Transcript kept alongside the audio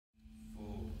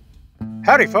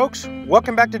Howdy folks,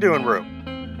 welcome back to Brew.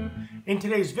 In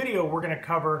today's video, we're going to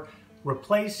cover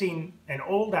replacing an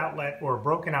old outlet or a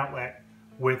broken outlet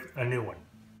with a new one.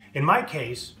 In my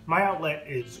case, my outlet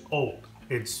is old.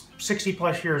 It's 60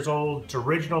 plus years old, it's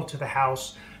original to the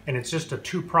house, and it's just a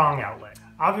 2-prong outlet.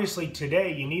 Obviously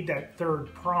today you need that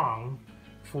third prong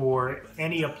for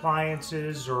any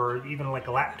appliances or even like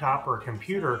a laptop or a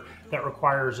computer that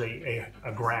requires a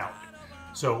ground.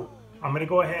 So I'm going to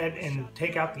go ahead and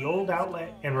take out the old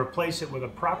outlet and replace it with a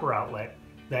proper outlet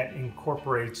that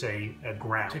incorporates a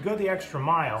ground. To go the extra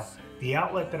mile, the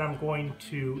outlet that I'm going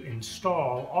to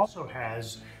install also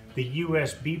has the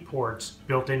USB ports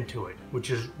built into it,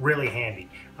 which is really handy.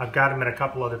 I've got them in a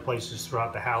couple other places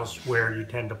throughout the house where you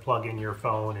tend to plug in your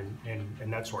phone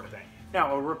and that sort of thing.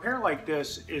 Now, a repair like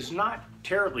this is not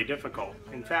terribly difficult.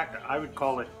 In fact, I would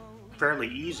call it fairly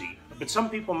easy, but some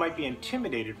people might be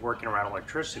intimidated working around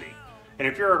electricity. And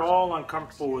if you're at all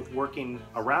uncomfortable with working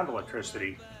around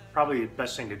electricity, probably the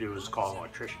best thing to do is call an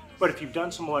electrician. But if you've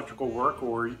done some electrical work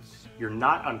or you're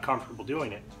not uncomfortable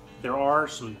doing it, there are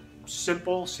some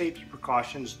simple safety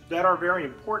precautions that are very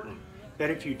important that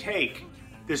if you take,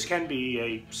 this can be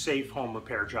a safe home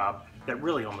repair job that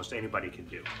really almost anybody can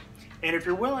do. And if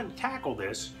you're willing to tackle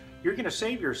this, you're going to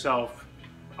save yourself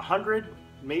 $100,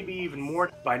 maybe even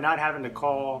more, by not having to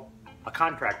call a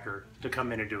contractor to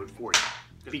come in and do it for you.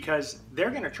 Because they're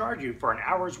going to charge you for an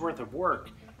hour's worth of work,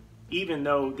 even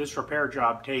though this repair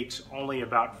job takes only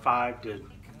about 5 to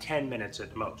 10 minutes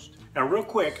at most. Now real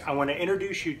quick, I want to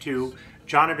introduce you to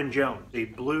Jonivan Jones, a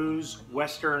blues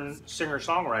western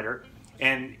singer-songwriter,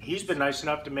 and he's been nice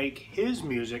enough to make his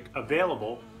music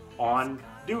available on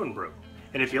Brew.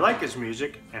 And if you like his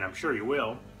music, and I'm sure you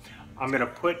will, I'm going to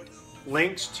put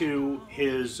links to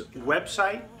his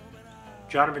website,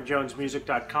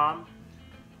 jonivanjonesmusic.com,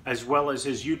 as well as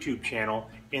his YouTube channel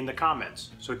in the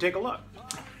comments. So take a look.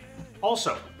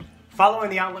 Also, following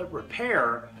the outlet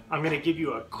repair, I'm going to give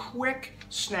you a quick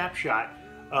snapshot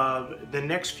of the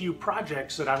next few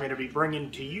projects that I'm going to be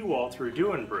bringing to you all through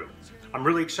Brew. I'm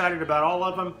really excited about all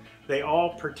of them. They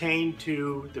all pertain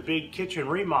to the big kitchen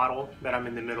remodel that I'm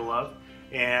in the middle of,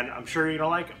 and I'm sure you're going to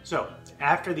like them. So,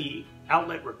 after the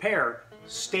outlet repair,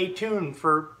 stay tuned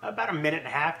for about 1.5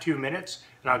 minutes, 2 minutes,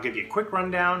 and I'll give you a quick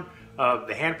rundown of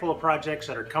the handful of projects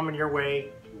that are coming your way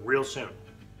real soon.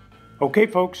 Okay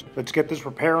folks, let's get this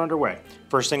repair underway.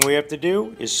 First thing we have to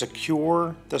do is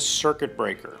secure the circuit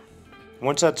breaker.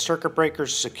 Once that circuit breaker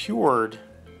is secured,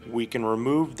 we can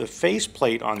remove the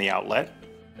faceplate on the outlet.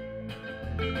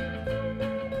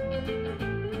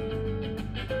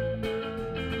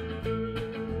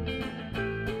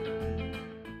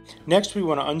 Next, we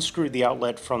want to unscrew the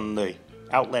outlet from the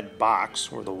outlet box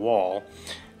or the wall,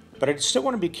 but I still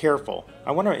want to be careful.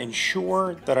 I want to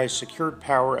ensure that I secured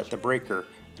power at the breaker,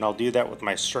 and I'll do that with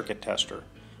my circuit tester.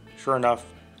 Sure enough,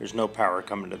 there's no power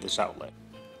coming to this outlet.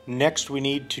 Next, we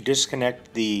need to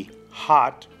disconnect the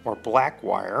hot or black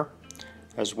wire,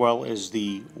 as well as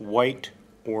the white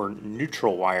or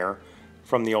neutral wire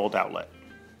from the old outlet.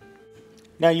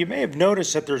 Now, you may have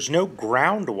noticed that there's no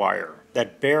ground wire,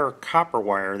 that bare copper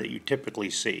wire that you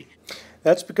typically see.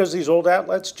 That's because these old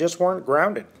outlets just weren't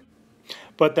grounded.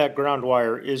 But that ground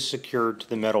wire is secured to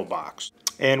the metal box,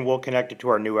 and we'll connect it to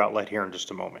our new outlet here in just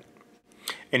a moment.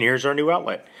 And here's our new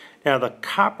outlet. Now, the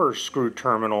copper screw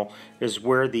terminal is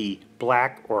where the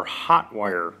black or hot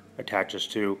wire attaches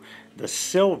to. The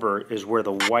silver is where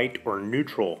the white or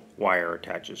neutral wire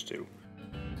attaches to.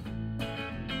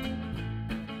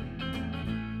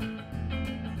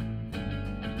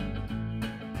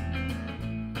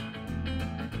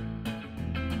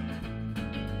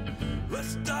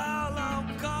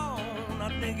 I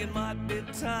think it might be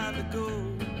time to go.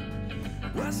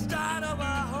 West side of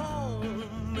our home,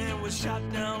 and we're shot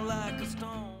down like a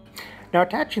stone. Now,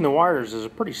 attaching the wires is a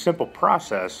pretty simple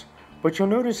process, but you'll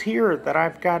notice here that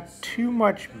I've got too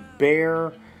much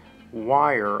bare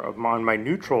wire on my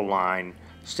neutral line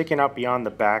sticking out beyond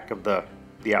the back of the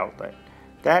outlet.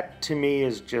 That to me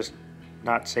is just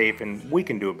not safe, and we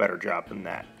can do a better job than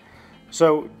that.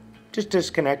 So just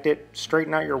disconnect it,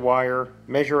 straighten out your wire,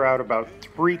 measure out about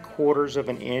 3/4 of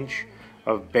an inch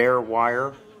of bare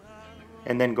wire,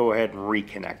 and then go ahead and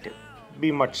reconnect it.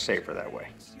 Be much safer that way.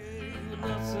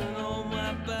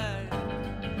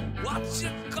 What you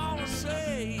gonna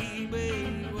say,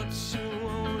 babe? What you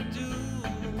wanna do?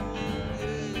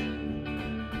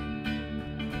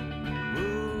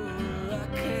 Oh,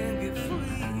 I can't get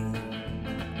free.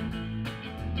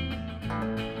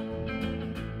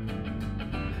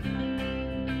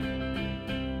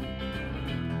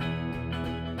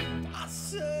 I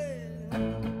said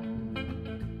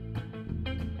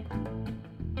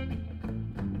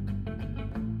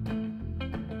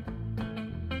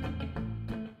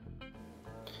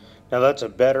Now that's a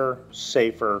better,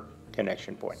 safer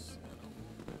connection point.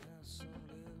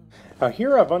 Now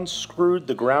here I've unscrewed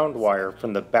the ground wire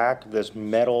from the back of this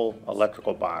metal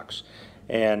electrical box.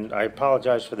 And I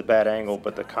apologize for the bad angle,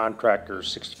 but the contractor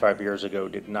 65 years ago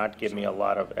did not give me a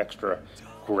lot of extra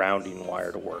grounding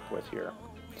wire to work with here.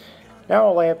 Now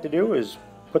all I have to do is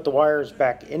put the wires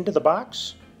back into the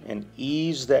box and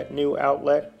ease that new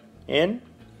outlet in,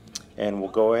 and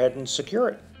we'll go ahead and secure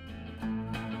it.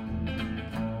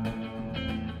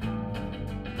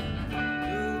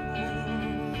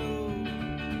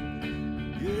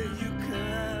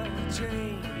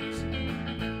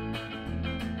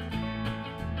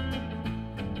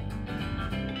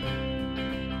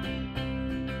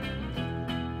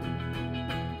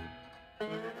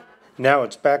 Now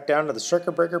it's back down to the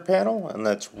circuit breaker panel, and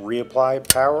let's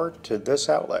reapply power to this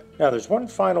outlet. Now there's one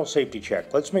final safety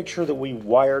check. Let's make sure that we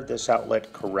wired this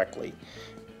outlet correctly.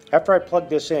 After I plug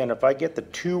this in, if I get the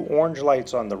two orange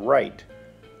lights on the right,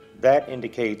 that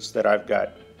indicates that I've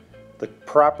got the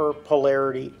proper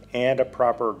polarity and a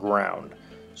proper ground.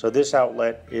 So this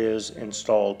outlet is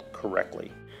installed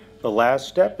correctly. The last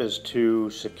step is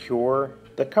to secure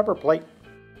the cover plate.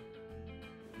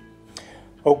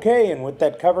 Okay, and with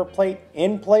that cover plate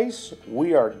in place,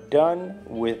 we are done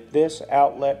with this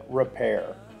outlet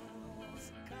repair.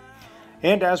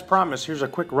 And as promised, here's a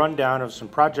quick rundown of some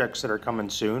projects that are coming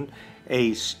soon.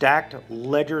 A stacked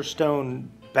ledger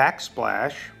stone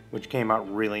backsplash, which came out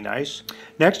really nice.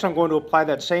 Next, I'm going to apply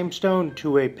that same stone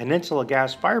to a peninsula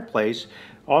gas fireplace.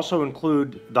 Also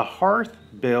include the hearth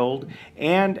build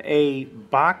and a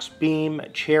box beam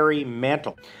cherry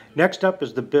mantle. Next up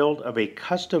is the build of a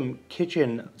custom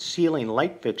kitchen ceiling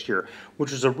light fixture,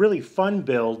 which is a really fun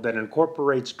build that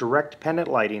incorporates direct pendant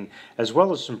lighting as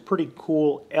well as some pretty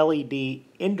cool LED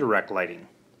indirect lighting.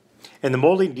 And the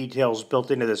molding details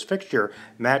built into this fixture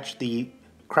match the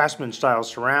Craftsman style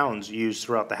surrounds used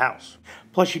throughout the house.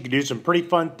 Plus you can do some pretty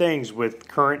fun things with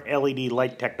current LED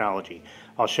light technology.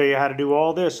 I'll show you how to do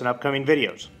all this in upcoming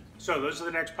videos. So those are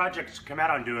the next projects to come out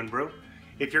on Doing Brew.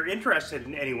 If you're interested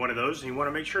in any one of those and you want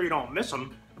to make sure you don't miss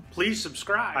them, please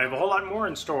subscribe. I have a whole lot more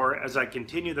in store as I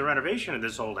continue the renovation of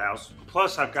this old house.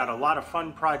 Plus I've got a lot of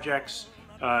fun projects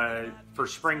for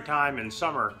springtime and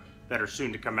summer that are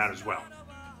soon to come out as well.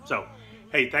 So,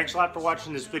 hey, thanks a lot for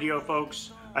watching this video,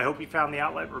 folks. I hope you found the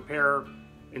outlet repair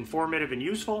informative and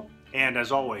useful. And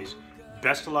as always,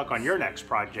 best of luck on your next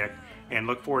project, and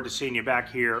look forward to seeing you back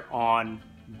here on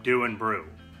Doing Brew.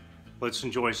 Let's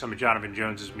enjoy some of Jonivan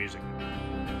Jones's music.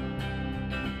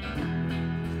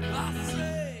 I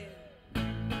say,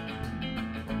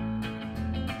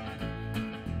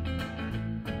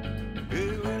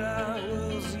 hey, when I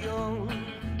was young,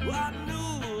 I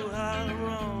knew how to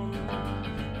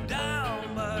run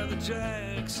down by the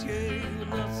tracks, yeah,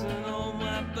 nothing on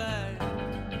my back.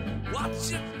 What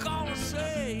you gonna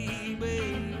say,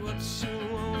 babe? What you